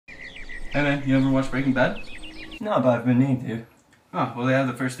Hey man, you ever watch Breaking Bad? No, but I've been needing to. Oh, well they have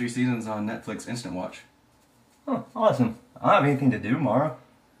the first 3 seasons on Netflix Instant Watch. Oh, awesome. I don't have anything to do tomorrow.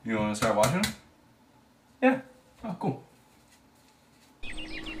 You want to start watching? Yeah. Oh, cool.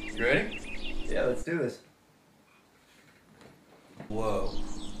 You ready? Yeah, let's do this. Whoa.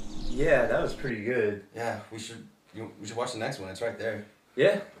 Yeah, that was pretty good. Yeah, we should watch the next one. It's right there.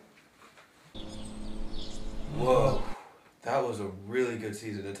 Yeah? Whoa. That was a really good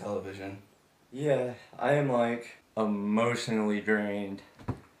season of television. Yeah, I am like emotionally drained.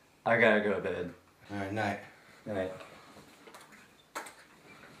 I gotta go to bed. Alright, night. Night.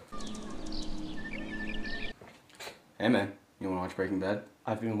 Hey man, you want to watch Breaking Bad?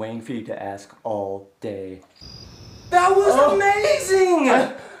 I've been waiting for you to ask all day. That was amazing!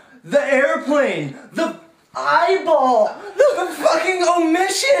 The airplane! The eyeball! The fucking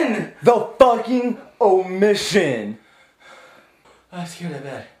omission! The fucking omission! I'm scared of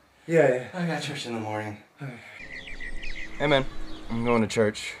bed. Yeah. I got church in the morning. Hey man, I'm going to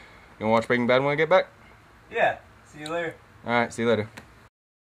church. You wanna watch Breaking Bad when I get back? Yeah. See you later. Alright, see you later.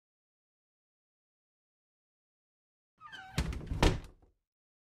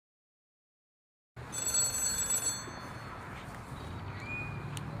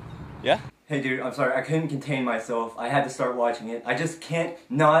 Yeah? Hey dude, I'm sorry, I couldn't contain myself. I had to start watching it. I just can't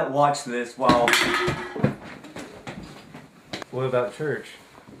not watch this while... What about church?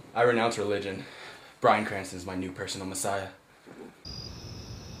 I renounce religion. Bryan Cranston's my new personal messiah.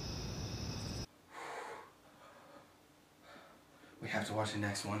 We have to watch the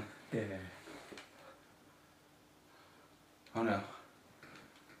next one. Yeah. Oh no.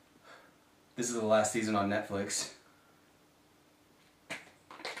 This is the last season on Netflix.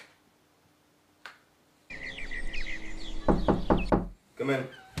 Come in.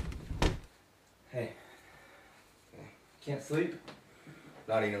 Hey. Can't sleep?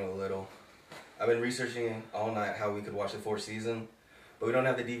 Not even a little. I've been researching all night how we could watch the 4th season, but we don't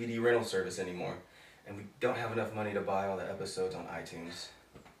have the DVD rental service anymore, and we don't have enough money to buy all the episodes on iTunes.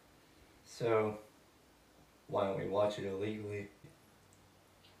 So, why don't we watch it illegally?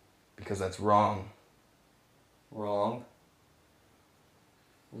 Because that's wrong. Wrong.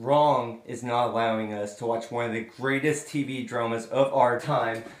 Wrong is not allowing us to watch one of the greatest TV dramas of our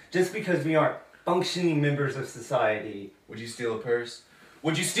time just because we aren't functioning members of society. Would you steal a purse?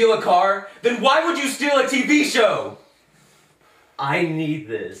 Would you steal a car? Then why would you steal a TV show? I need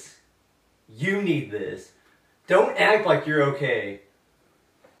this. You need this. Don't act like you're okay.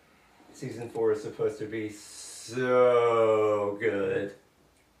 Season 4 is supposed to be so good.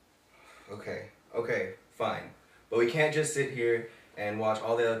 Okay, fine. But we can't just sit here and watch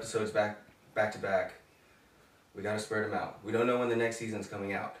all the episodes back to back. We gotta spread them out. We don't know when the next season's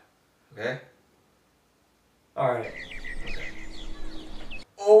coming out. Okay? Alright. Okay.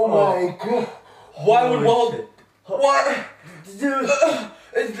 Oh my god! Why would Walt... What? Dude!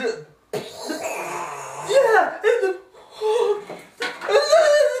 It's the... Yeah! It's the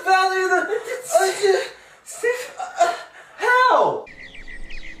valley of the... How?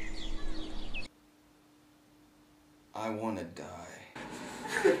 I wanna die.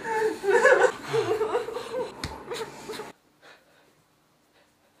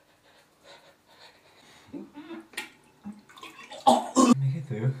 Make it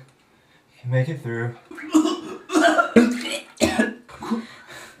through. You can make it through.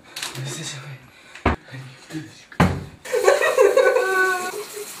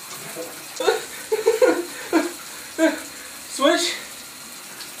 Switch?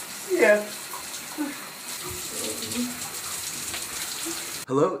 Yeah.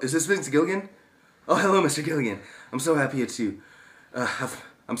 Hello, is this Mr. Gilligan? Oh, hello, Mr. Gilligan. I'm so happy it's you.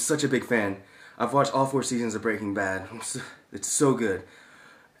 I'm such a big fan. I've watched all 4 seasons of Breaking Bad. It's so good.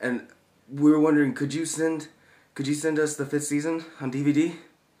 And we were wondering, could you send us the 5th season on DVD?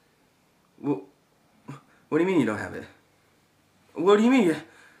 Well, what do you mean you don't have it? What do you mean?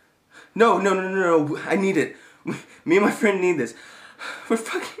 No. I need it. Me and my friend need this. We're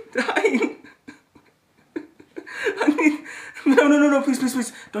fucking dying. I need... No, please.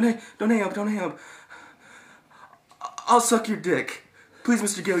 Don't hang up. I'll suck your dick. Please,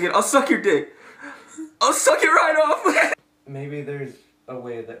 Mr. Gilligan, I'll suck your dick. I'll suck it right off. Maybe there's a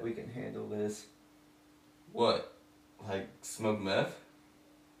way that we can handle this. What? Like smoke meth?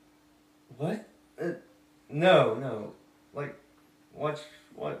 What? No. Like, watch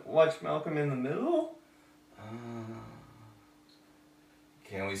Malcolm in the Middle?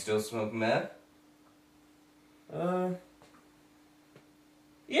 Can we still smoke meth?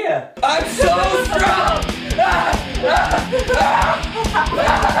 Yeah. I'm so strong!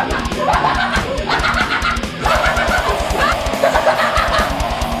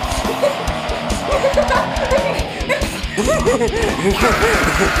 This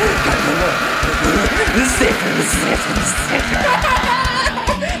is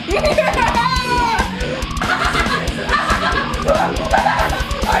it.